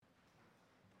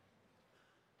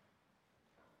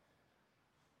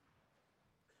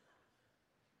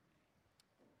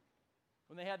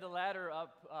When they had the ladder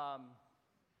up,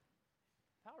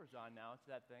 power's on now, it's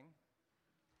that thing.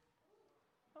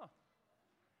 Huh.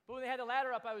 But when they had the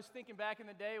ladder up, I was thinking back in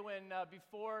the day when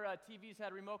before TVs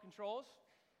had remote controls.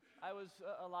 I was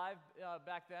alive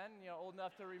back then, old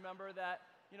enough to remember that,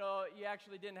 you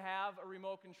actually didn't have a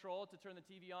remote control to turn the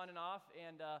TV on and off.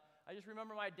 And I just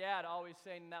remember my dad always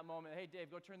saying in that moment, "Hey,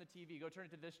 Dave, go turn the TV, go turn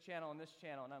it to this channel and this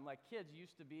channel." And I'm like, kids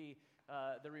used to be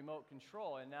the remote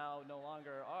control and now no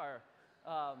longer are.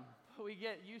 We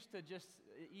get used to just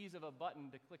the ease of a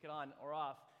button to click it on or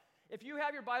off. If you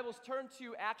have your Bibles, turn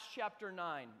to Acts chapter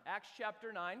 9. Acts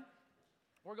chapter 9.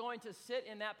 We're going to sit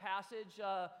in that passage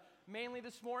mainly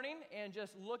this morning and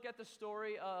just look at the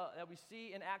story that we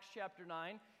see in Acts chapter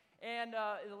 9. And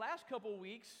in the last couple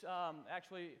weeks,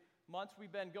 actually months,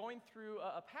 we've been going through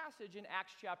a passage in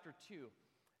Acts chapter 2.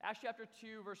 Acts chapter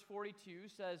 2, verse 42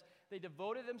 says, "They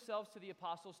devoted themselves to the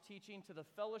apostles' teaching, to the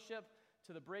fellowship,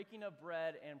 to the breaking of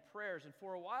bread and prayers." And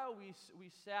for a while we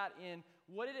sat in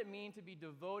what did it mean to be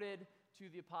devoted to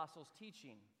the apostles'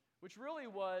 teaching, which really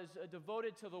was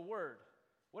devoted to the Word.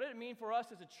 What did it mean for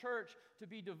us as a church to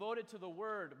be devoted to the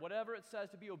Word, whatever it says,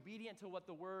 to be obedient to what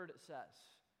the Word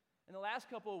says? In the last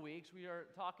couple of weeks, we are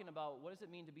talking about what does it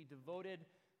mean to be devoted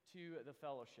to the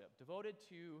fellowship, devoted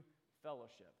to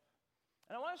fellowship.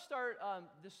 And I want to start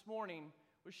this morning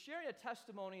with sharing a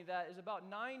testimony that is about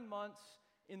 9 months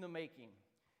in the making.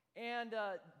 And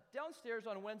downstairs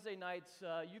on Wednesday nights,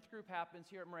 youth group happens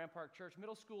here at Moran Park Church.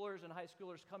 Middle schoolers and high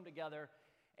schoolers come together.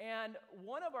 And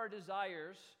one of our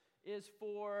desires is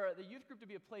for the youth group to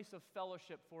be a place of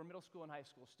fellowship for middle school and high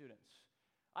school students.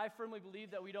 I firmly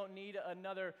believe that we don't need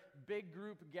another big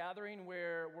group gathering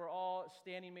where we're all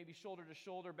standing maybe shoulder to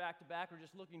shoulder, back to back, or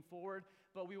just looking forward.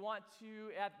 But we want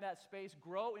to, at that space,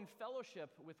 grow in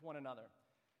fellowship with one another.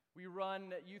 We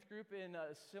run youth group in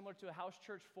similar to a house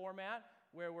church format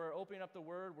where we're opening up the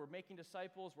Word, we're making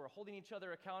disciples, we're holding each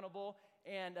other accountable,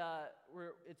 and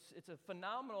it's a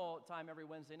phenomenal time every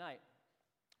Wednesday night.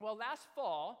 Well, last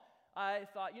fall, I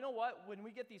thought, you know what, when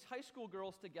we get these high school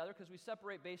girls together, because we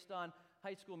separate based on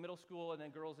high school, middle school, and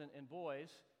then girls and boys.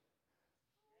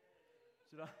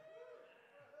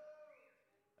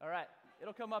 All right,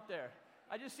 it'll come up there.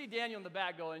 I just see Daniel in the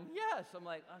back going, yes. I'm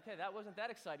like, okay, that wasn't that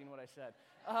exciting what I said.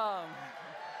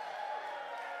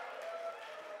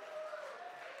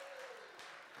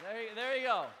 There you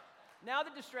go. Now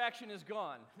the distraction is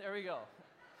gone. There we go.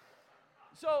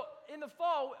 So in the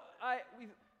fall,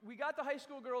 we got the high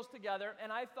school girls together,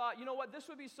 and I thought, you know what, this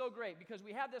would be so great because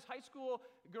we have this high school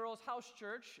girls house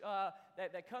church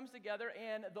that comes together,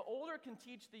 and the older can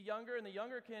teach the younger, and the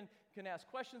younger can ask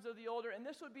questions of the older, and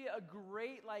this would be a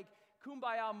great,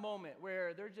 kumbaya moment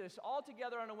where they're just all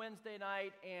together on a Wednesday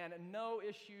night and no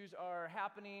issues are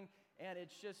happening, and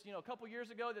it's just, a couple years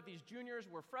ago that these juniors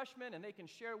were freshmen and they can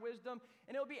share wisdom,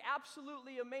 and it would be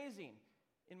absolutely amazing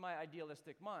in my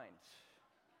idealistic mind.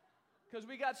 Because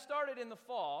we got started in the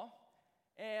fall,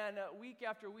 and week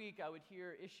after week I would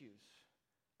hear issues.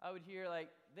 I would hear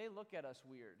they look at us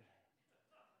weird.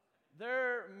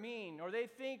 They're mean, or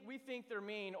we think they're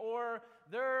mean, or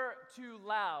they're too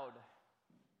loud,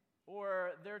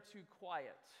 or they're too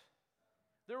quiet.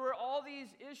 There were all these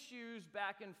issues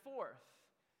back and forth.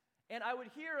 And I would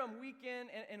hear them week in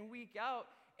and week out,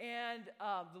 and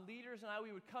the leaders and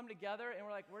we would come together, and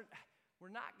we're like, we're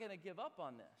not going to give up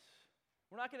on this.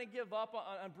 We're not going to give up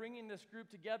on bringing this group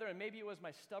together, and maybe it was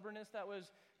my stubbornness that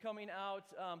was coming out,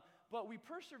 but we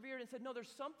persevered and said, no,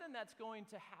 there's something that's going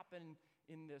to happen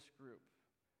in this group.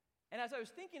 And as I was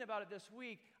thinking about it this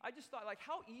week, I just thought,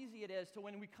 how easy it is to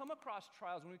when we come across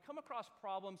trials, when we come across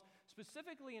problems,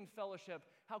 specifically in fellowship,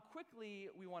 how quickly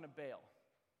we want to bail.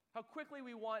 How quickly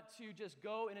we want to just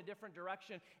go in a different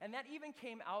direction. And that even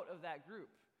came out of that group.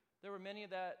 There were many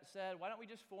that said, why don't we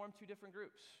just form 2 different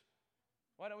groups?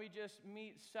 Why don't we just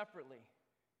meet separately?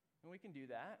 And we can do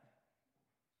that.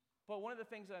 But one of the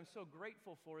things that I'm so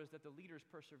grateful for is that the leaders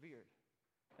persevered.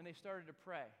 And they started to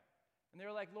pray. And they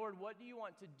were like, Lord, what do you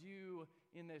want to do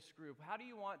in this group? How do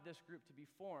you want this group to be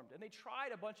formed? And they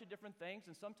tried a bunch of different things,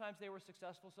 and sometimes they were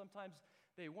successful, sometimes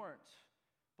they weren't.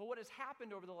 But what has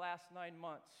happened over the last 9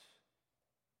 months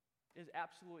is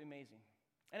absolutely amazing.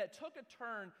 And it took a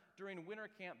turn during winter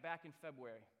camp back in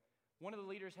February. One of the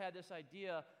leaders had this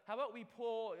idea, how about we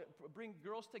bring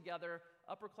girls together,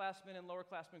 upperclassmen and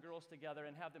lowerclassmen girls together,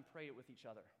 and have them pray it with each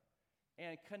other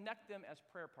and connect them as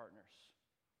prayer partners.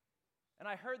 And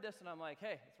I heard this, and I'm like,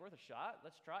 hey, it's worth a shot.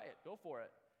 Let's try it. Go for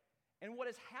it. And what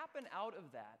has happened out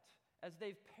of that, as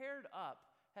they've paired up,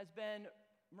 has been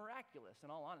miraculous,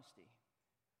 in all honesty.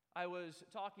 I was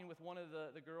talking with one of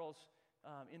the girls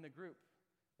in the group,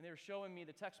 And they were showing me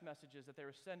the text messages that they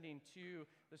were sending to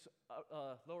this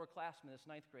lower classman, this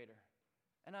ninth grader.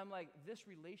 And I'm like, this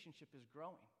relationship is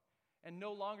growing. And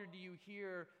no longer do you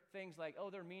hear things like,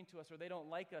 oh, they're mean to us or they don't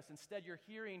like us. Instead, you're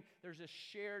hearing there's this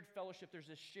shared fellowship, there's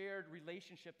this shared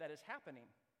relationship that is happening.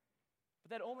 But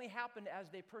that only happened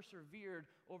as they persevered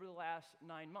over the last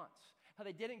 9 months. How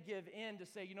they didn't give in to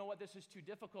say, you know what, this is too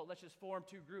difficult, let's just form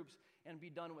 2 groups and be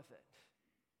done with it.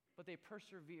 But they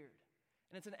persevered.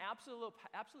 And it's an absolute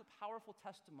powerful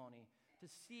testimony to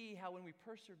see how when we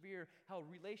persevere, how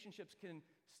relationships can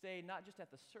stay not just at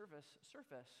the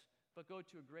surface, but go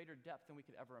to a greater depth than we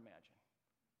could ever imagine.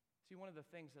 See, one of the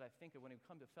things that I think of when we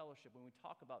come to fellowship, when we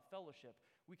talk about fellowship,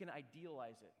 we can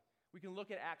idealize it. We can look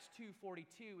at Acts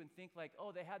 2:42 and think like,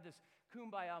 oh, they had this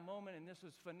kumbaya moment and this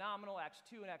was phenomenal. Acts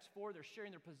 2 and Acts 4, they're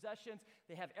sharing their possessions.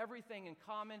 They have everything in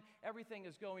common. Everything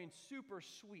is going super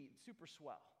sweet, super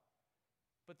swell.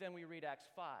 But then we read Acts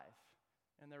 5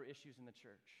 and there are issues in the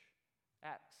church.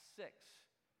 Acts 6,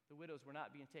 the widows were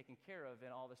not being taken care of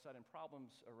and all of a sudden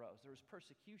problems arose. There was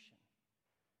persecution.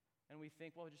 And we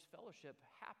think, well, just fellowship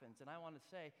happens. And I want to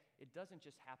say, it doesn't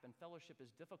just happen. Fellowship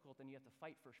is difficult and you have to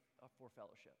fight for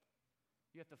fellowship.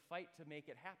 You have to fight to make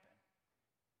it happen.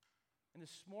 And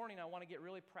this morning, I want to get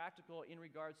really practical in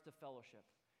regards to fellowship,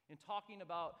 in talking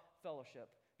about fellowship.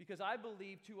 Because I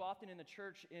believe too often in the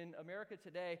church in America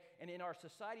today and in our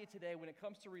society today, when it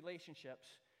comes to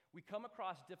relationships, we come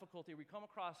across difficulty, we come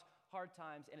across hard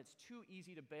times, and it's too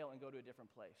easy to bail and go to a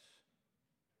different place.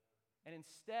 And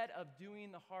instead of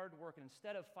doing the hard work and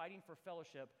instead of fighting for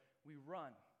fellowship, we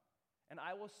run. And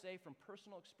I will say from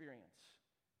personal experience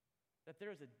that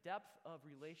there is a depth of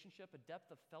relationship, a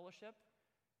depth of fellowship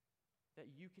that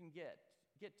you can get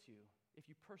to if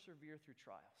you persevere through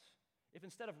trials. If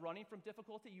instead of running from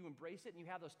difficulty, you embrace it and you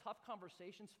have those tough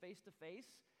conversations face to face,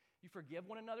 you forgive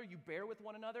one another, you bear with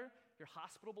one another, you're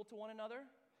hospitable to one another,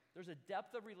 there's a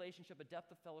depth of relationship, a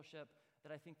depth of fellowship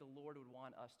that I think the Lord would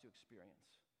want us to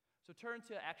experience. So turn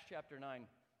to Acts chapter 9.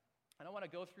 And I want to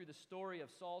go through the story of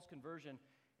Saul's conversion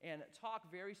and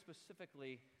talk very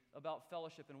specifically about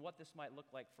fellowship and what this might look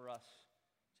like for us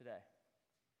today.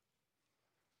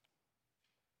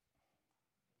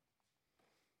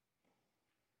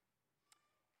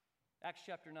 Acts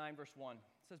chapter 9, verse 1. It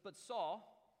says, "But Saul,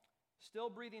 still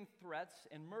breathing threats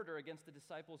and murder against the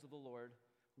disciples of the Lord,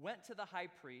 went to the high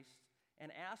priest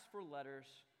and asked for letters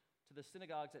to the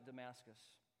synagogues at Damascus,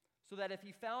 so that if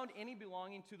he found any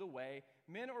belonging to the way,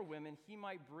 men or women, he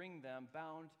might bring them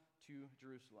bound to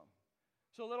Jerusalem."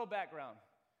 So a little background.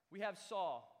 We have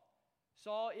Saul.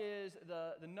 Saul is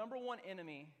the number one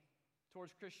enemy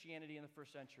towards Christianity in the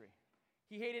first century.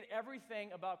 He hated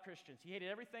everything about Christians. He hated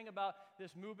everything about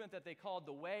this movement that they called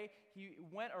the Way. He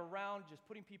went around just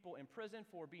putting people in prison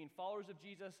for being followers of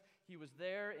Jesus. He was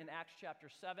there in Acts chapter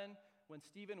 7 when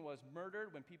Stephen was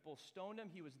murdered, when people stoned him.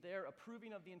 He was there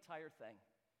approving of the entire thing.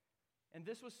 And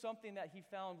this was something that he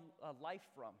found life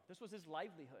from. This was his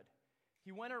livelihood.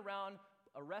 He went around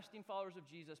arresting followers of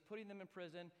Jesus, putting them in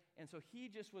prison, and so he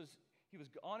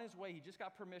was on his way. He just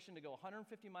got permission to go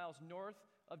 150 miles north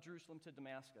of Jerusalem to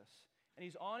Damascus. And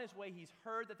he's on his way. He's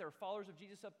heard that there are followers of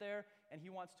Jesus up there, and he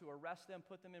wants to arrest them,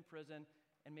 put them in prison,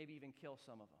 and maybe even kill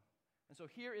some of them. And so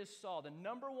here is Saul, the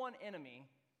number one enemy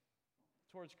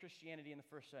towards Christianity in the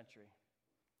first century.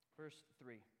 Verse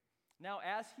 3. "Now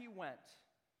as he went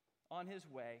on his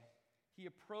way, he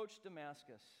approached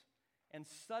Damascus, and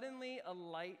suddenly a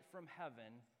light from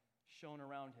heaven shone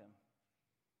around him.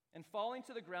 And falling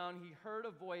to the ground, he heard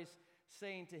a voice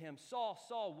saying to him, 'Saul,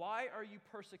 Saul, why are you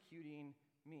persecuting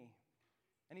me?'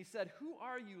 And he said, 'Who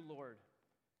are you, Lord?'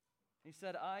 And he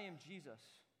said, 'I am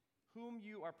Jesus, whom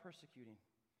you are persecuting.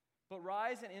 But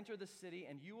rise and enter the city,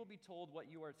 and you will be told what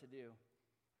you are to do.'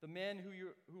 The men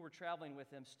who were traveling with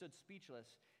him stood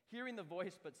speechless, hearing the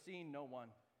voice but seeing no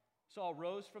one. Saul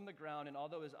rose from the ground, and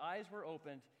although his eyes were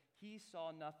opened, he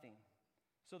saw nothing.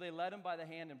 So they led him by the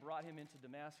hand and brought him into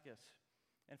Damascus.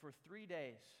 And for 3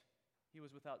 days he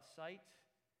was without sight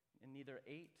and neither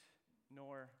ate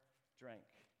nor drank."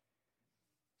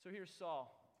 So here's Saul,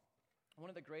 one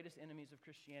of the greatest enemies of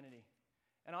Christianity.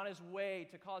 And on his way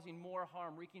to causing more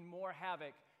harm, wreaking more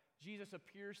havoc, Jesus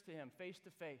appears to him face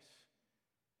to face.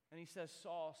 And he says,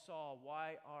 "Saul, Saul,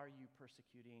 why are you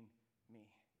persecuting me?"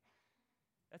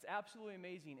 That's absolutely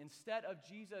amazing. Instead of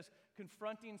Jesus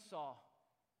confronting Saul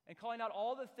and calling out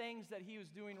all the things that he was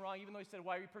doing wrong, even though he said,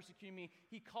 "Why are you persecuting me?"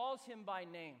 he calls him by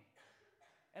name.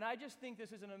 And I just think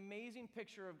this is an amazing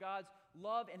picture of God's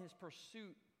love and his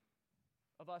pursuit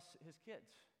of us, his kids.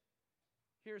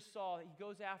 Here's Saul. He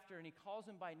goes after and he calls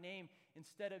him by name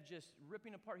instead of just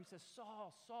ripping apart. He says,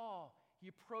 "Saul, Saul." He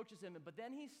approaches him, but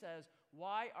then he says,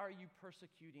 "Why are you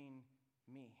persecuting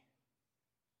me?"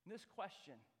 And this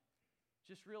question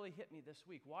just really hit me this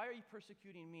week. Why are you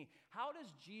persecuting me? How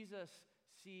does Jesus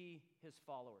see his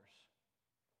followers?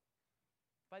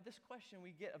 By this question,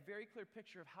 we get a very clear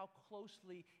picture of how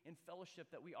closely in fellowship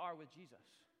that we are with Jesus.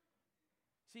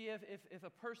 See, if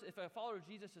a follower of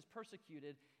Jesus is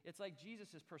persecuted, it's like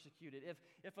Jesus is persecuted.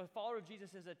 If a follower of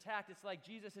Jesus is attacked, it's like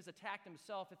Jesus has attacked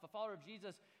himself. If a follower of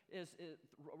Jesus is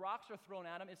rocks are thrown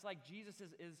at him, it's like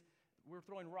we're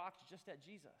throwing rocks just at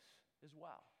Jesus as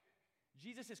well.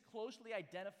 Jesus is closely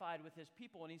identified with his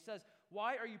people, and he says,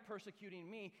 "Why are you persecuting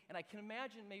me?" And I can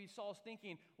imagine maybe Saul's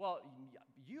thinking, "Well,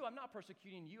 I'm not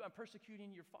persecuting you, I'm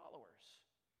persecuting your followers."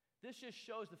 This just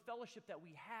shows the fellowship that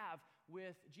we have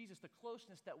with Jesus, the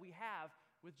closeness that we have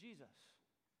with Jesus.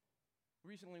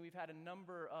 Recently, we've had a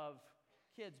number of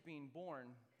kids being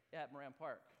born at Moran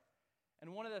Park.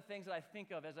 And one of the things that I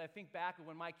think of as I think back of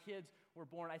when my kids were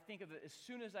born, I think of it as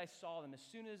soon as I saw them, as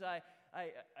soon as I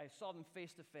saw them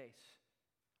face to face,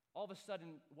 all of a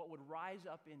sudden what would rise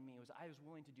up in me was I was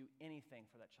willing to do anything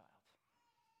for that child.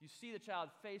 You see the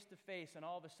child face to face, and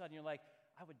all of a sudden you're like,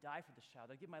 I would die for this child.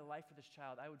 I'd give my life for this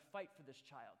child. I would fight for this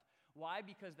child. Why?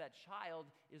 Because that child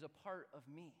is a part of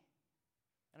me.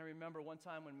 And I remember one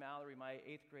time when Mallory, my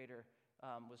 8th grader,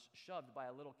 was shoved by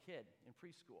a little kid in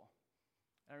preschool.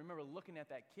 And I remember looking at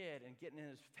that kid and getting in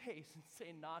his face and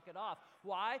saying, "Knock it off."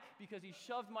 Why? Because he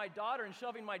shoved my daughter, and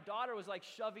shoving my daughter was like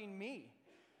shoving me.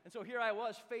 And so here I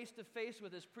was face to face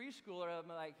with this preschooler. I'm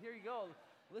like, "Here you go.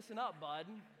 Listen up, bud."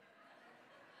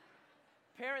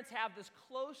 Parents have this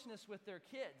closeness with their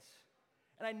kids.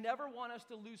 And I never want us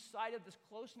to lose sight of this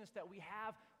closeness that we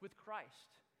have with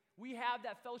Christ. We have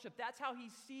that fellowship. That's how he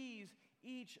sees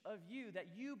each of you,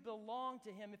 that you belong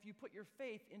to him if you put your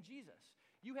faith in Jesus.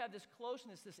 You have this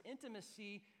closeness, this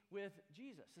intimacy with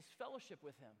Jesus, this fellowship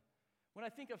with him. When I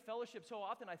think of fellowship, so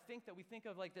often I think that we think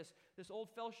of like this old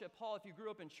fellowship hall if you grew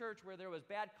up in church where there was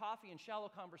bad coffee and shallow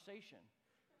conversation.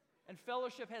 And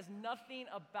fellowship has nothing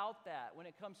about that when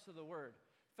it comes to the word.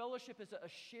 Fellowship is a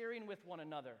sharing with one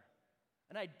another,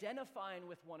 an identifying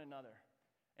with one another.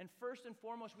 And first and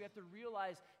foremost, we have to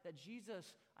realize that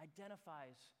Jesus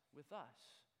identifies with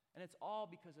us. And it's all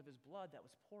because of his blood that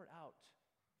was poured out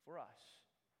for us.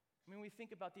 I mean, we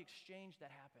think about the exchange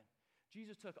that happened.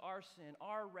 Jesus took our sin,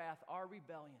 our wrath, our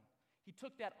rebellion. He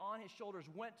took that on his shoulders,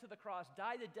 went to the cross,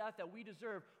 died the death that we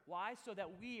deserve. Why? So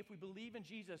that we, if we believe in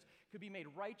Jesus, could be made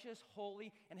righteous,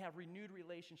 holy, and have renewed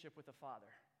relationship with the Father.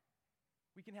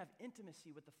 We can have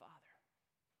intimacy with the Father.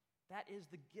 That is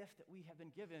the gift that we have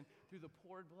been given through the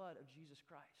poured blood of Jesus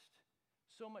Christ.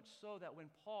 So much so that when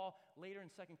Paul, later in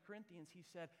 2 Corinthians, he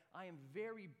said, I am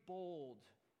very bold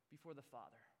before the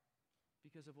Father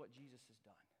because of what Jesus has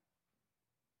done.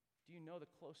 Do you know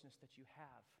the closeness that you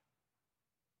have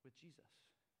with Jesus?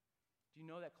 Do you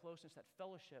know that closeness, that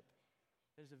fellowship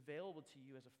that is available to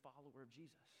you as a follower of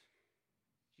Jesus?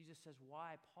 Jesus says,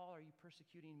 why, Paul, are you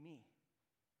persecuting me?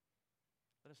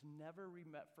 Let us never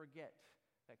forget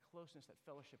that closeness, that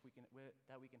fellowship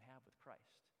that we can have with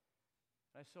Christ.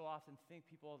 And I so often think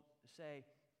people say,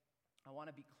 I want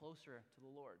to be closer to the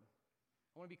Lord.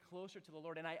 I want to be closer to the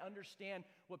Lord. And I understand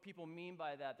what people mean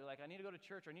by that. They're like, I need to go to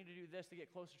church, or I need to do this to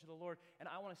get closer to the Lord. And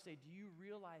I want to say, do you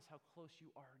realize how close you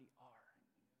already are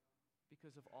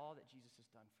because of all that Jesus has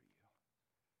done for you?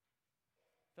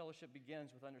 Fellowship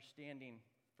begins with understanding,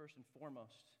 first and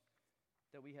foremost,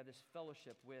 that we have this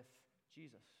fellowship with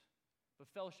Jesus. But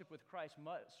fellowship with Christ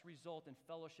must result in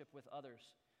fellowship with others.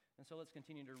 And so let's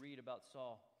continue to read about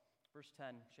Saul. Verse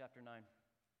 10, chapter 9.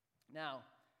 Now,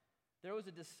 there was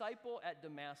a disciple at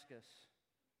Damascus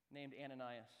named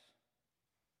Ananias.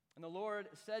 And the Lord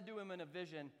said to him in a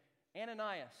vision,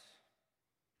 Ananias.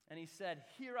 And he said,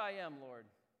 Here I am, Lord.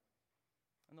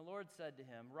 And the Lord said to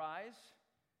him, Rise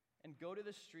and go to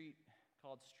the street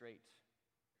called Straight.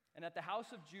 And at the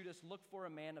house of Judas look for a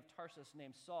man of Tarsus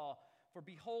named Saul, for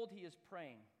behold, he is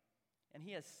praying. And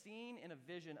he has seen in a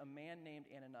vision a man named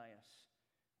Ananias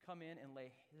come in and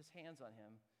lay his hands on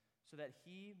him so that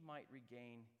he might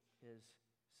regain his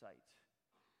sight.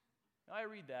 Now I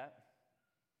read that,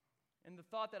 and the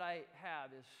thought that I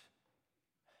have is,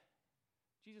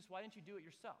 Jesus, why didn't you do it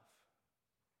yourself?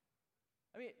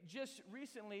 I mean, just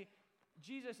recently,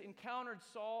 Jesus encountered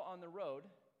Saul on the road,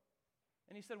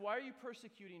 and he said, why are you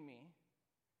persecuting me?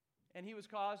 And he was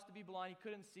caused to be blind, he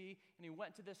couldn't see, and he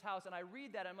went to this house. And I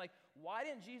read that, and I'm like, why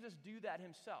didn't Jesus do that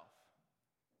himself?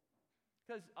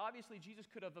 Because obviously Jesus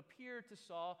could have appeared to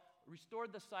Saul,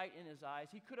 restored the sight in his eyes.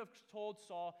 He could have told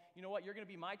Saul, you know what, you're going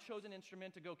to be my chosen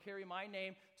instrument to go carry my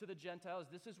name to the Gentiles.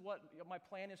 This is what my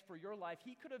plan is for your life.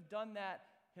 He could have done that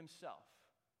himself.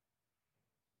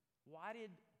 Why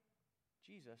did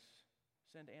Jesus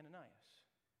send Ananias?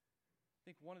 I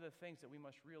think one of the things that we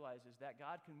must realize is that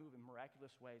God can move in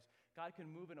miraculous ways. God can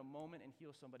move in a moment and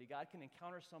heal somebody. God can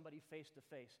encounter somebody face to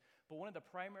face. But one of the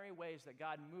primary ways that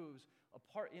God moves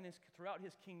throughout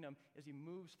his kingdom is he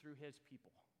moves through his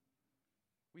people.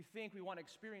 We think we want to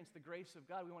experience the grace of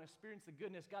God. We want to experience the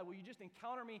goodness. God, will you just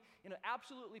encounter me in an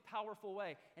absolutely powerful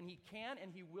way? And he can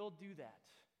and he will do that.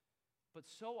 But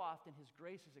so often his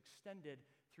grace is extended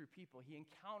through people. He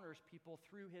encounters people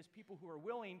through his people who are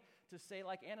willing to say,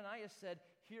 like Ananias said,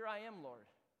 "Here I am, Lord.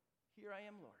 Here I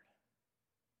am, Lord."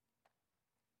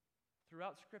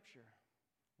 Throughout Scripture,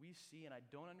 we see, and I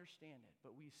don't understand it,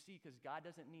 but we see, because God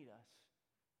doesn't need us,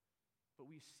 but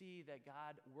we see that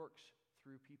God works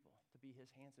through people to be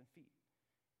his hands and feet.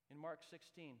 In Mark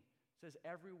 16, it says,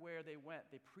 everywhere they went,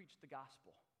 they preached the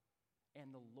gospel,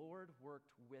 and the Lord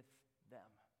worked with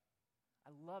them.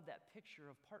 I love that picture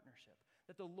of partnership,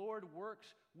 that the Lord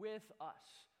works with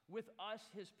us,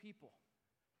 his people.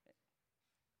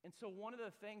 And so one of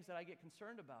the things that I get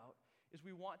concerned about is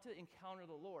we want to encounter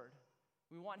the Lord.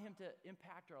 We want him to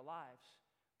impact our lives.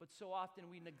 But so often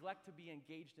we neglect to be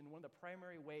engaged in one of the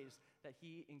primary ways that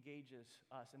he engages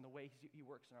us in the way he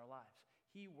works in our lives.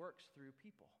 He works through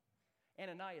people.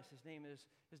 Ananias, his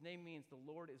name means the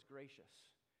Lord is gracious.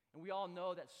 And we all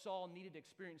know that Saul needed to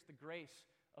experience the grace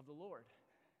of the Lord.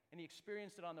 And he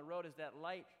experienced it on the road as that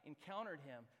light encountered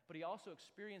him. But he also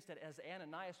experienced it as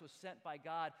Ananias was sent by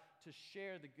God to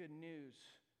share the good news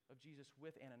of Jesus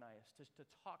with Ananias, to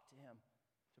talk to him,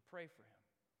 to pray for him.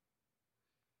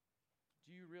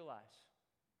 Do you realize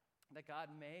that God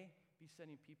may be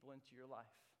sending people into your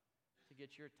life to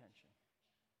get your attention?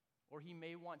 Or he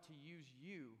may want to use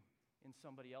you in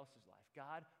somebody else's life.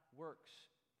 God works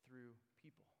through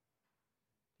people.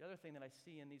 The other thing that I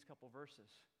see in these couple verses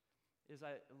is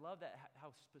I love that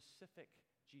how specific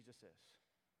Jesus is.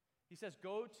 He says,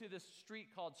 go to this street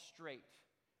called Straight.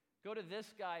 Go to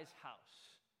this guy's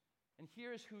house. And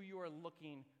here's who you are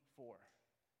looking for.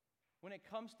 When it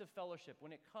comes to fellowship,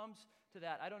 when it comes to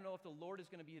that, I don't know if the Lord is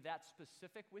going to be that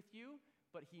specific with you,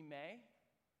 but he may.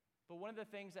 But one of the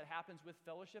things that happens with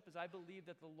fellowship is I believe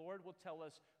that the Lord will tell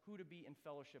us who to be in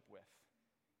fellowship with.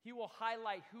 He will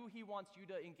highlight who he wants you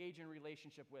to engage in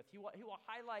relationship with. He will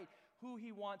highlight who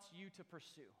he wants you to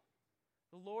pursue.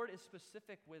 The Lord is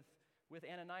specific with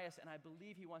Ananias, and I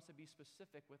believe he wants to be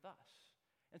specific with us.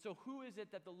 And so who is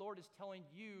it that the Lord is telling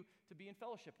you to be in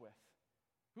fellowship with?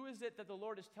 Who is it that the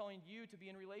Lord is telling you to be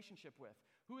in relationship with?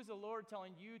 Who is the Lord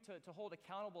telling you to hold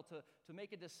accountable, to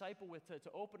make a disciple with,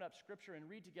 to open up Scripture and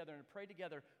read together and pray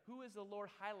together? Who is the Lord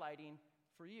highlighting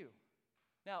for you?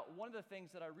 Now, one of the things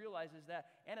that I realize is that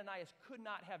Ananias could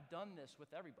not have done this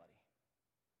with everybody.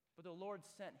 But the Lord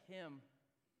sent him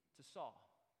to Saul.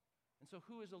 And so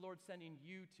who is the Lord sending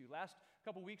you to? Last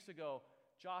couple weeks ago,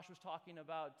 Josh was talking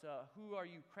about who are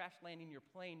you crash landing your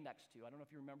plane next to? I don't know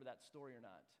if you remember that story or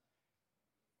not.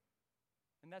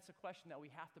 And that's a question that we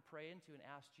have to pray into and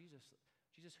ask Jesus.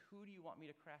 Jesus, who do you want me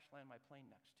to crash land my plane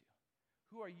next to?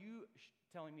 Who are you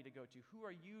telling me to go to? Who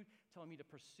are you telling me to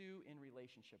pursue in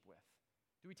relationship with?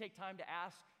 Do we take time to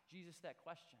ask Jesus that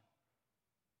question?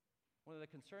 One of the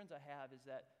concerns I have is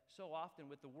that so often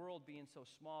with the world being so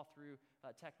small through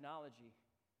technology,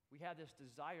 we have this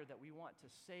desire that we want to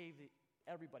save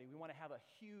everybody. We want to have a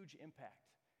huge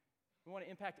impact. We want to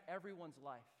impact everyone's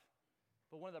life.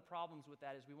 But one of the problems with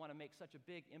that is we want to make such a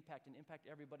big impact and impact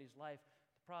everybody's life.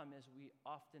 The problem is we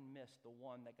often miss the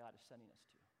one that God is sending us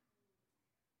to.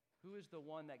 Who is the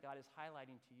one that God is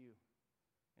highlighting to you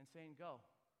and saying, go.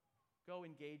 Go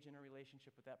engage in a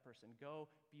relationship with that person. Go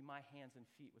be my hands and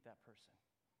feet with that person.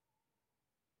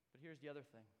 But here's the other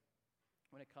thing.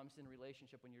 When it comes in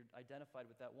relationship, when you're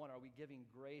identified with that one, are we giving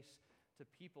grace to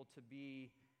people to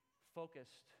be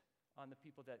focused on the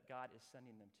people that God is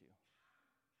sending them to?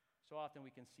 So often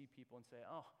we can see people and say,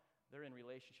 oh, they're in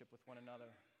relationship with one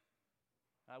another.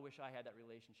 I wish I had that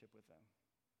relationship with them.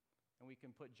 And we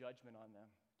can put judgment on them.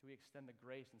 Do we extend the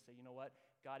grace and say, you know what?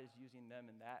 God is using them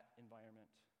in that environment.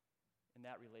 In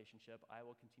that relationship, I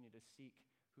will continue to seek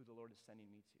who the Lord is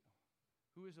sending me to.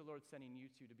 Who is the Lord sending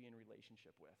you to be in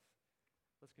relationship with?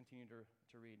 Let's continue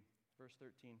to read. Verse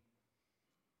 13.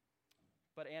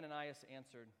 But Ananias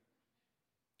answered,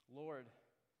 Lord,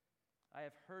 I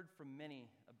have heard from many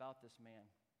about this man,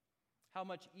 how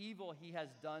much evil he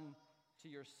has done to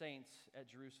your saints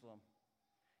at Jerusalem.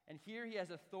 And here he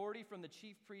has authority from the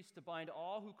chief priests to bind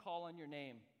all who call on your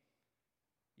name.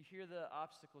 You hear the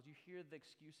obstacles, you hear the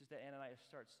excuses that Ananias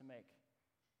starts to make.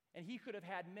 And he could have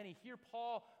had many. Here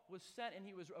Paul was sent and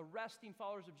he was arresting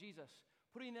followers of Jesus,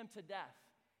 putting them to death.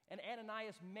 And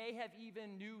Ananias may have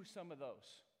even knew some of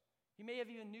those. He may have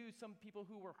even knew some people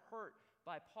who were hurt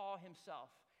by Paul himself.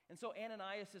 And so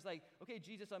Ananias is like, okay,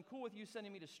 Jesus, I'm cool with you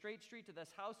sending me to Straight Street to this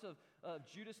house of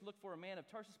Judas, look for a man of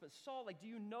Tarsus. But Saul, like, do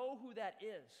you know who that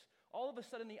is? All of a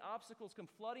sudden, the obstacles come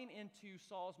flooding into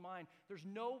Saul's mind. There's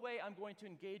no way I'm going to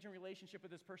engage in relationship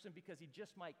with this person because he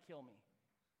just might kill me.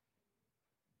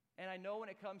 And I know when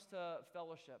it comes to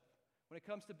fellowship, when it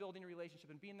comes to building a relationship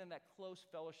and being in that close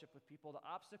fellowship with people, the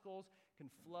obstacles can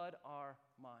flood our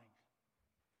mind.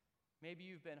 Maybe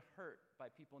you've been hurt by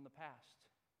people in the past.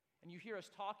 And you hear us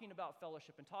talking about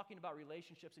fellowship and talking about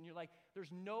relationships, and you're like,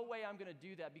 there's no way I'm going to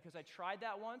do that because I tried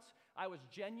that once. I was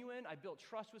genuine. I built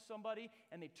trust with somebody,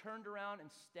 and they turned around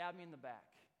and stabbed me in the back.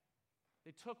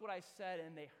 They took what I said,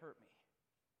 and they hurt me.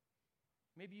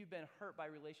 Maybe you've been hurt by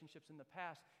relationships in the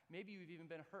past. Maybe you've even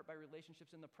been hurt by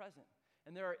relationships in the present.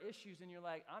 And there are issues, and you're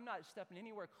like, I'm not stepping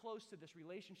anywhere close to this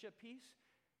relationship piece.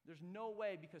 There's no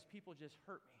way because people just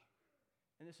hurt me.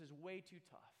 And this is way too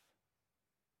tough.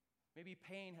 Maybe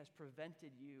pain has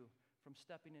prevented you from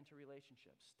stepping into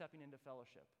relationships, stepping into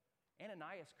fellowship.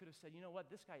 Ananias could have said, you know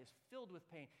what, this guy is filled with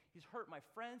pain. He's hurt my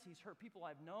friends. He's hurt people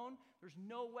I've known. There's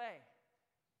no way.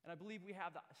 And I believe we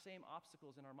have the same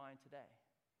obstacles in our mind today.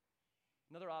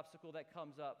 Another obstacle that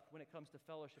comes up when it comes to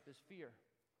fellowship is fear.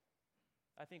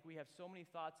 I think we have so many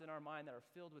thoughts in our mind that are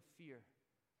filled with fear.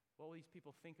 What will these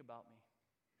people think about me?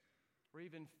 We're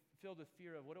even filled with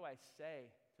fear of what do I say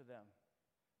to them?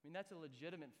 I mean, that's a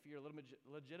legitimate fear, a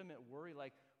legitimate worry,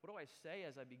 like, what do I say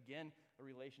as I begin a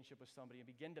relationship with somebody and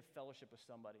begin to fellowship with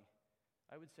somebody?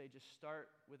 I would say just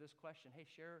start with this question. Hey,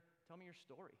 tell me your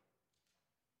story.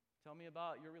 Tell me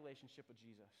about your relationship with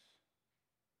Jesus.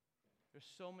 There's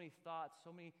so many thoughts,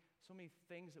 so many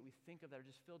things that we think of that are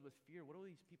just filled with fear. What do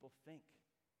these people think?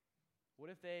 What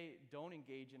if they don't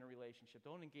engage in a relationship,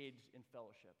 don't engage in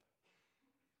fellowship?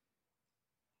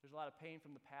 There's a lot of pain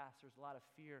from the past. There's a lot of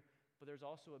fear. But there's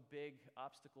also a big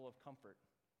obstacle of comfort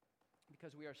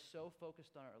because we are so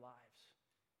focused on our lives,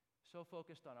 so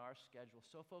focused on our schedule,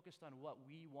 so focused on what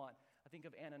we want. I think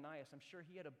of Ananias. I'm sure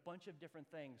he had a bunch of different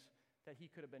things that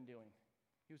he could have been doing.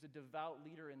 He was a devout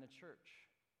leader in the church,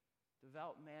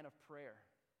 devout man of prayer.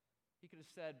 He could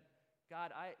have said, God,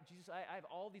 Jesus, I have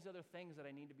all these other things that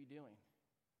I need to be doing.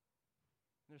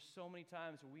 And there's so many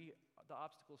times the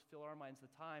obstacles fill our minds,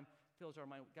 the time fills our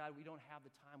mind. God, we don't have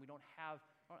the time.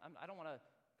 I don't want to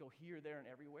go here, there, and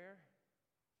everywhere.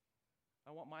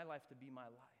 I want my life to be my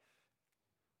life.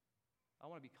 I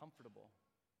want to be comfortable.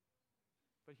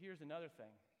 But here's another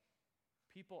thing.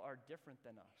 People are different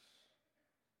than us.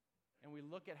 And we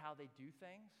look at how they do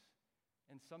things,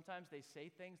 and sometimes they say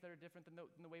things that are different than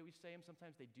the way we say them.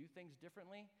 Sometimes they do things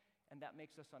differently, and that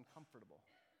makes us uncomfortable.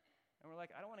 And we're like,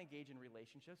 I don't want to engage in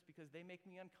relationships because they make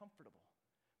me uncomfortable.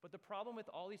 But the problem with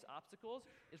all these obstacles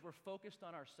is we're focused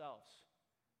on ourselves.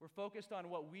 We're focused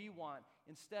on what we want.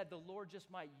 Instead, the Lord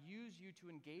just might use you to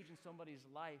engage in somebody's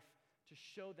life to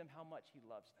show them how much He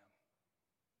loves them.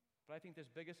 But I think this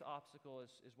biggest obstacle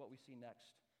is what we see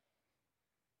next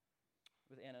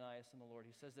with Ananias and the Lord.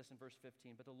 He says this in verse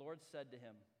 15, but the Lord said to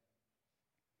him,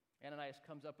 Ananias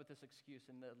comes up with this excuse,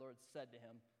 and the Lord said to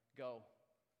him, go,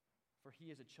 for he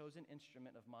is a chosen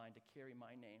instrument of mine to carry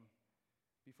my name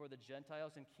before the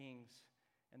Gentiles and kings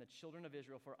and the children of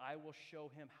Israel, for I will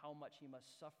show him how much he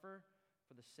must suffer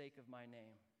for the sake of my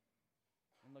name.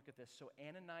 And look at this. So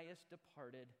Ananias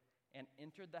departed and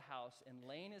entered the house, and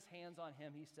laying his hands on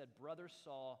him, he said, Brother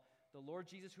Saul, the Lord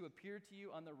Jesus who appeared to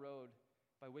you on the road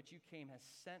by which you came has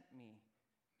sent me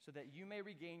so that you may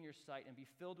regain your sight and be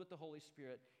filled with the Holy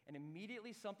Spirit. And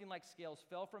immediately something like scales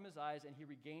fell from his eyes, and he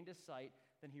regained his sight.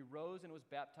 Then he rose and was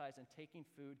baptized, and taking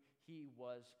food, he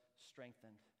was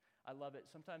strengthened. I love it.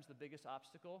 Sometimes the biggest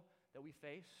obstacle that we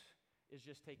face is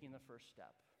just taking the first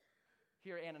step.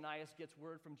 Here, Ananias gets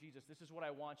word from Jesus. This is what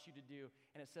I want you to do.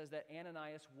 And it says that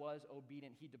Ananias was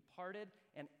obedient. He departed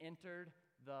and entered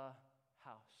the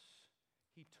house.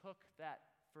 He took that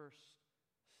first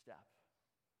step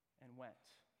and went.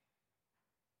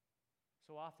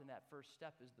 So often that first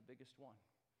step is the biggest one.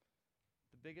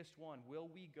 The biggest one. Will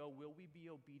we go? Will we be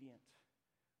obedient?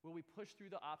 Will we push through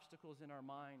the obstacles in our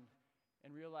mind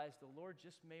and realize the Lord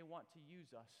just may want to use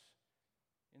us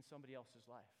in somebody else's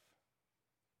life?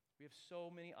 We have so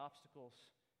many obstacles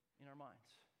in our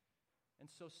minds. And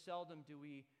so seldom do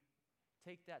we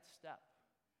take that step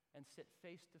and sit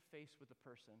face to face with a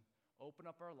person, open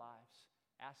up our lives,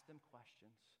 ask them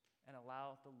questions, and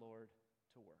allow the Lord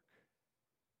to work.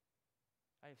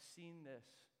 I have seen this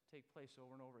take place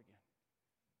over and over again.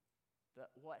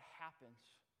 That what happens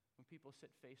when people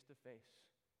sit face to face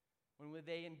when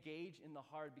they engage in the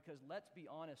hard, because let's be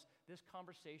honest, this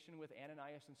conversation with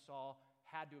Ananias and Saul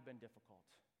had to have been difficult.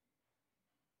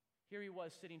 Here he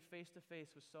was sitting face to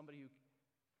face with somebody who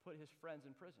put his friends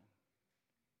in prison.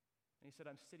 And he said,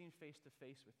 I'm sitting face to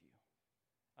face with you.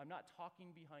 I'm not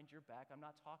talking behind your back. I'm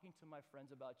not talking to my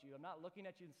friends about you. I'm not looking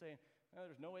at you and saying, oh,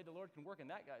 there's no way the Lord can work in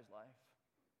that guy's life.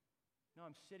 No,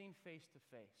 I'm sitting face to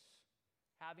face,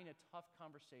 having a tough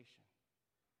conversation.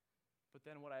 But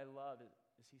then what I love is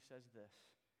he says this.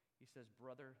 He says,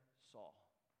 Brother Saul.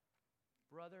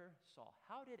 Brother Saul.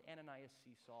 How did Ananias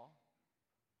see Saul?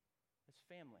 As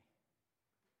family.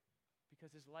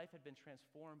 Because his life had been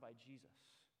transformed by Jesus.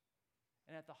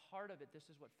 And at the heart of it, this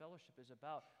is what fellowship is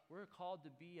about. We're called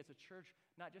to be, as a church,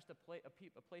 not just a place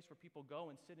where people go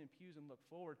and sit in pews and look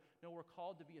forward. No, we're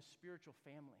called to be a spiritual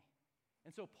family.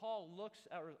 And so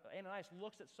Ananias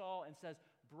looks at Saul and says,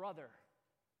 Brother,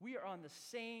 we are on the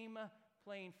same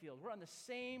playing field. We're on the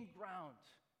same ground.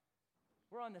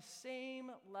 We're on the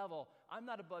same level. I'm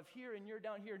not above here and you're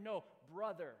down here. No,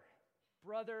 brother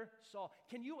Saul.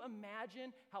 Can you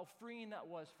imagine how freeing that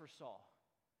was for Saul?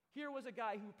 Here was a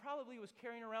guy who probably was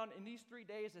carrying around in these 3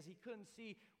 days as he couldn't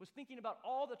see, was thinking about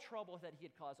all the trouble that he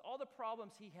had caused, all the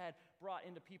problems he had brought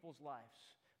into people's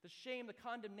lives, the shame, the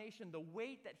condemnation, the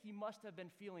weight that he must have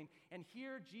been feeling. And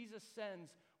here Jesus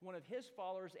sends one of his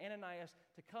followers, Ananias,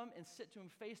 to come and sit to him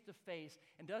face to face,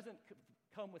 and doesn't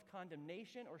come with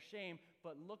condemnation or shame,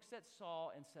 but looks at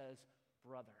Saul and says,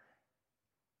 Brother.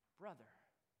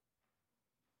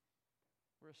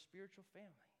 We're a spiritual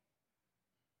family.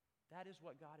 That is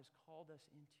what God has called us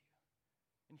into.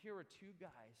 And here are two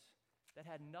guys that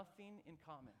had nothing in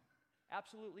common,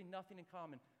 absolutely nothing in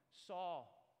common. Saul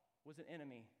was an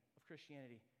enemy of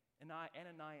Christianity, and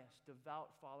Ananias,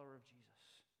 devout follower of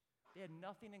Jesus. They had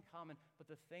nothing in common, but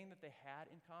the thing that they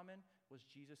had in common was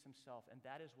Jesus himself, and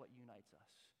that is what unites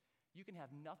us. You can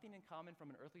have nothing in common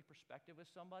from an earthly perspective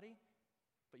with somebody,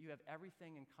 but you have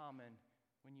everything in common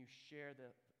when you share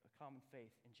the common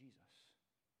faith in Jesus.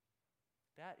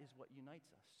 That is what unites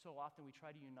us. So often we try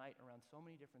to unite around so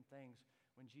many different things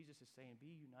when Jesus is saying,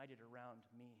 be united around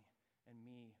me and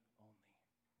me only.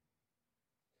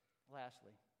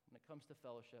 Lastly, when it comes to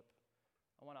fellowship,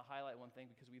 I want to highlight one thing,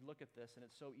 because we look at this and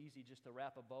it's so easy just to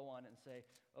wrap a bow on it and say,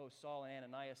 oh, Saul and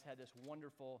Ananias had this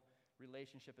wonderful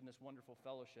relationship and this wonderful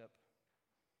fellowship.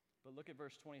 But look at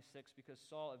verse 26, because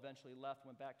Saul eventually left,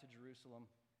 went back to Jerusalem.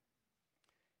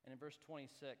 And in verse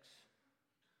 26,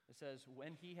 it says,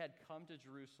 when he had come to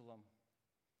Jerusalem,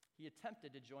 he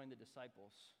attempted to join the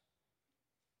disciples,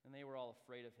 and they were all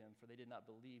afraid of him, for they did not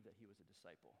believe that he was a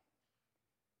disciple.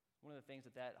 One of the things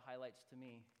that highlights to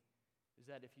me is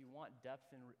that if you want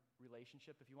depth in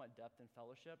relationship, if you want depth in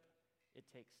fellowship, it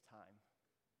takes time.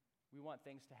 We want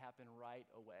things to happen right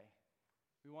away.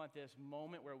 We want this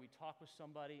moment where we talk with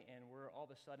somebody and we're all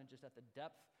of a sudden just at the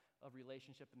depth of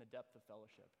relationship and the depth of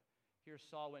fellowship. Here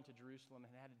Saul went to Jerusalem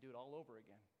and had to do it all over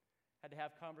again. Had to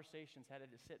have conversations, had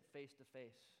to sit face to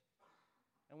face.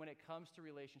 And when it comes to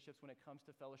relationships, when it comes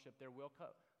to fellowship, there will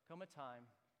come a time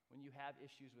when you have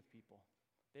issues with people.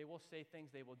 They will say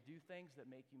things, they will do things that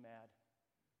make you mad.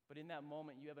 But in that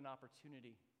moment, you have an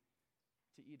opportunity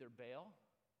to either bail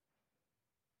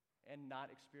and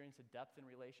not experience a depth in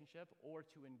relationship, or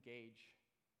to engage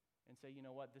and say, you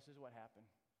know what, this is what happened.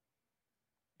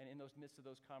 And in those midst of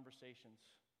those conversations,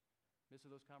 go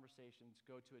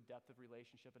to a depth of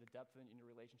relationship and a depth in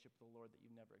your relationship with the Lord that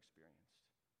you've never experienced.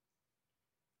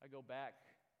 I go back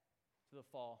to the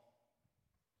fall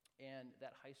and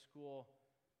that high school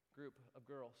group of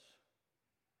girls,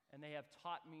 and they have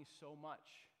taught me so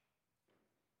much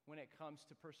when it comes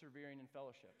to persevering in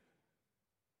fellowship.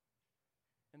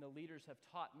 And the leaders have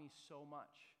taught me so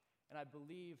much. And I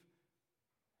believe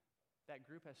that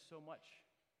group has so much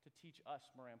to teach us,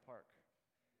 Moran Park.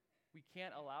 We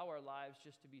can't allow our lives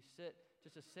just to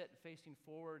sit facing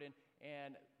forward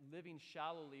and living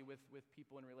shallowly with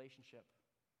people in relationship.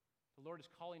 The Lord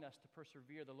is calling us to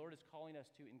persevere. The Lord is calling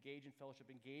us to engage in fellowship,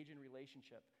 engage in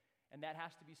relationship. And that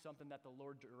has to be something that the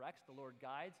Lord directs, the Lord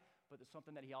guides, but it's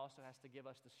something that he also has to give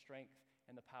us the strength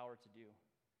and the power to do.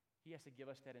 He has to give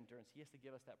us that endurance. He has to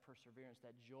give us that perseverance,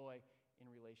 that joy in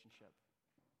relationship.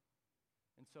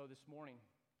 And so this morning,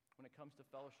 when it comes to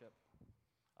fellowship,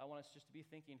 I want us just to be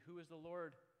thinking, who is the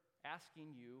Lord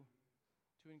asking you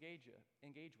to engage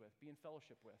with, be in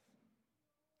fellowship with?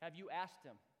 Have you asked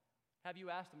him? Have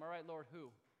you asked him, all right, Lord, who?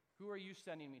 Who are you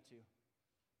sending me to?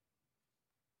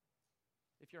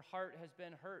 If your heart has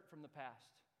been hurt from the past,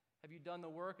 have you done the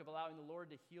work of allowing the Lord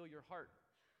to heal your heart?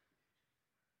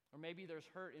 Or maybe there's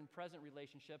hurt in present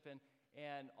relationship, and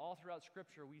And all throughout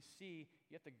Scripture, we see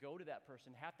you have to go to that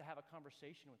person, have to have a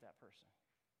conversation with that person.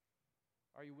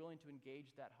 Are you willing to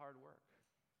engage that hard work?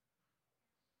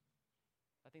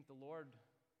 I think the Lord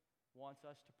wants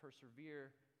us to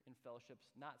persevere in fellowships,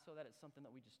 not so that it's something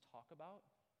that we just talk about,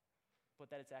 but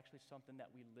that it's actually something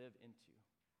that we live into,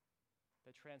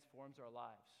 that transforms our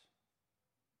lives.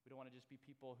 We don't want to just be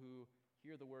people who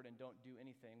hear the word and don't do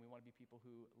anything. We want to be people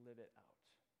who live it out.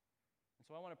 And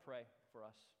so I want to pray for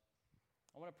us.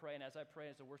 I want to pray, and as I pray,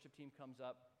 as the worship team comes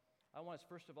up, I want us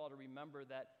first of all to remember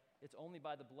that it's only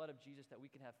by the blood of Jesus that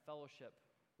we can have fellowship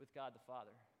with God the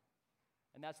Father.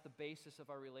 And that's the basis of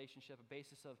our relationship, a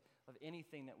basis of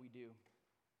anything that we do.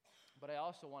 But I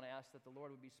also want to ask that the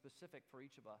Lord would be specific for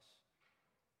each of us.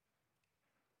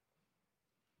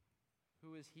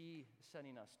 Who is He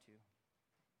sending us to?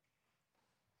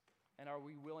 And are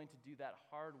we willing to do that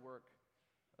hard work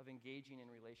of engaging in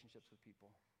relationships with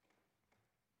people,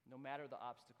 no matter the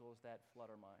obstacles that flood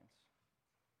our minds?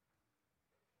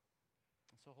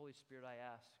 And so, Holy Spirit, I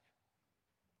ask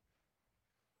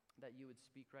that you would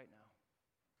speak right now.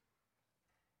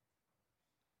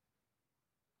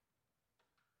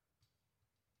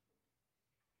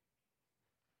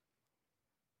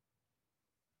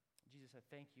 Jesus, I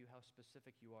thank you how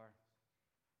specific you are.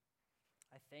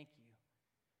 I thank you.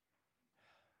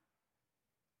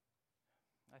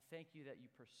 I thank you that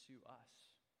you pursue us.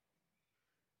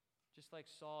 Just like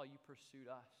Saul, you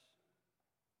pursued us.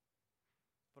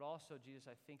 But also, Jesus,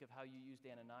 I think of how you used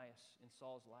Ananias in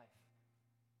Saul's life,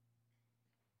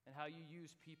 and how you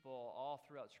use people all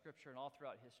throughout Scripture and all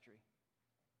throughout history.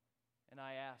 And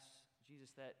I ask, Jesus,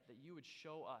 that you would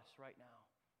show us right now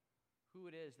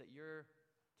who it is that you're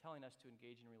telling us to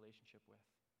engage in relationship with,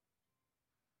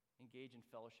 engage in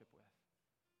fellowship with.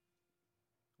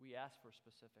 We ask for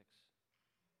specifics.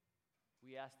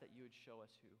 We ask that you would show us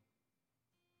who.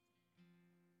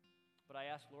 But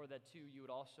I ask, Lord, that too, you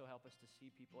would also help us to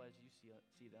see people as you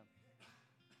see them.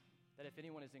 That if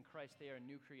anyone is in Christ, they are a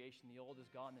new creation. The old is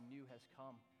gone, the new has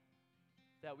come.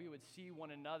 That we would see one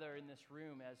another in this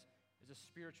room as a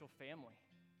spiritual family,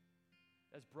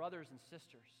 as brothers and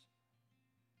sisters.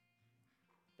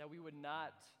 That we would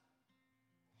not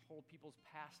hold people's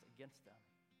past against them,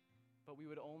 but we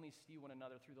would only see one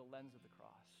another through the lens of the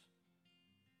cross,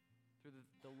 through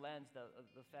the lens of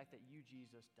the fact that you,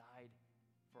 Jesus, died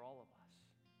for all of us.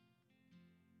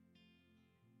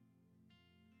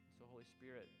 So, Holy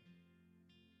Spirit,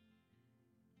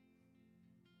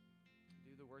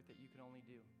 do the work that you can only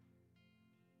do.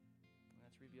 And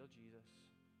that's reveal Jesus.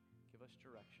 Give us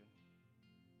direction.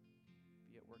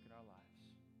 Be at work in our lives.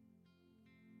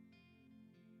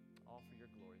 All for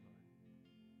your glory, Lord.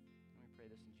 And we pray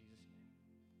this in Jesus' name.